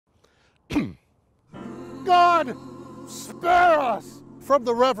God, spare us! From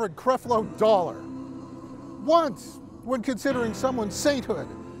the Reverend Creflo Dollar. Once, when considering someone's sainthood,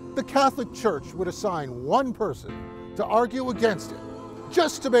 the Catholic Church would assign one person to argue against it,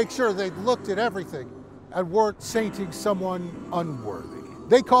 just to make sure they'd looked at everything and weren't sainting someone unworthy.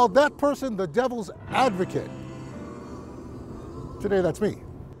 They called that person the devil's advocate. Today, that's me.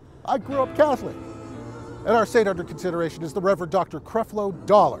 I grew up Catholic, and our saint under consideration is the Reverend Dr. Creflo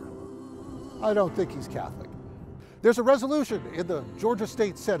Dollar. I don't think he's Catholic. There's a resolution in the Georgia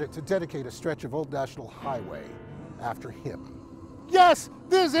State Senate to dedicate a stretch of Old National Highway after him. Yes,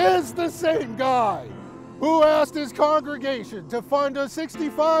 this is the same guy who asked his congregation to fund a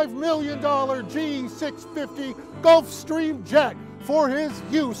 $65 million G650 Gulfstream jet for his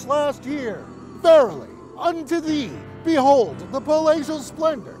use last year. Verily, unto thee, behold the palatial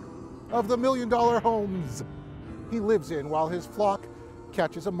splendor of the million-dollar homes he lives in while his flock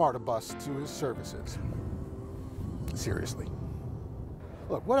catches a MARTA bus to his services. Seriously.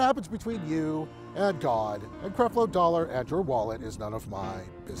 Look, what happens between you and God and Creflo Dollar and your wallet is none of my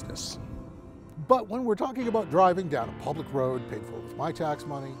business. But when we're talking about driving down a public road paid for with my tax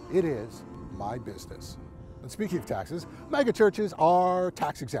money, it is my business. And speaking of taxes, megachurches are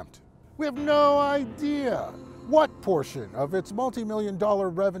tax exempt. We have no idea what portion of its multi-million-dollar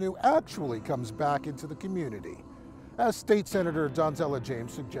revenue actually comes back into the community. As State Senator Donzella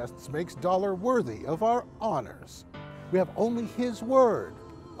James suggests, makes Dollar worthy of our honors. We have only his word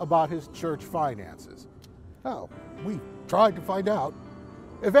about his church finances. Oh, we tried to find out.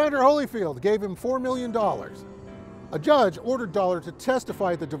 Evander Holyfield gave him $4 million. A judge ordered Dollar to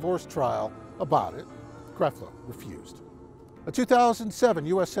testify at the divorce trial about it. Creflo refused. A 2007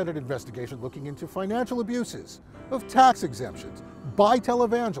 U.S. Senate investigation looking into financial abuses of tax exemptions by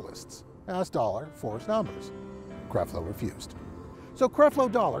televangelists asked Dollar for his numbers. Creflo refused. So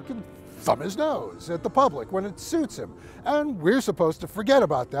Creflo Dollar can thumb his nose at the public when it suits him, and we're supposed to forget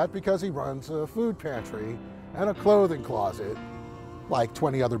about that because he runs a food pantry and a clothing closet like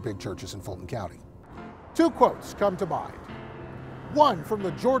 20 other big churches in Fulton County. Two quotes come to mind. One from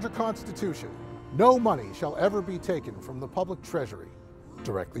the Georgia Constitution: no money shall ever be taken from the public treasury,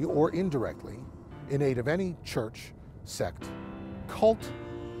 directly or indirectly, in aid of any church, sect, cult,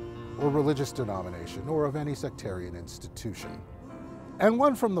 or religious denomination, or of any sectarian institution. And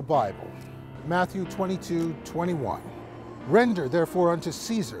one from the Bible, Matthew 22:21. Render therefore unto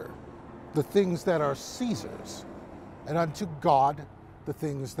Caesar the things that are Caesar's, and unto God the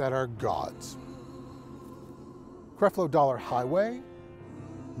things that are God's. Creflo Dollar Highway?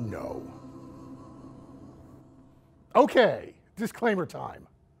 No. Okay, disclaimer time.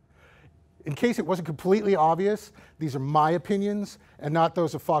 In case it wasn't completely obvious, these are my opinions and not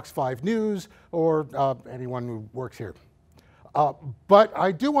those of Fox 5 News or anyone who works here. But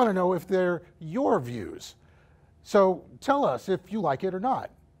I do want to know if they're your views. So tell us if you like it or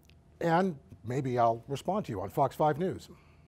not. And maybe I'll respond to you on Fox 5 News.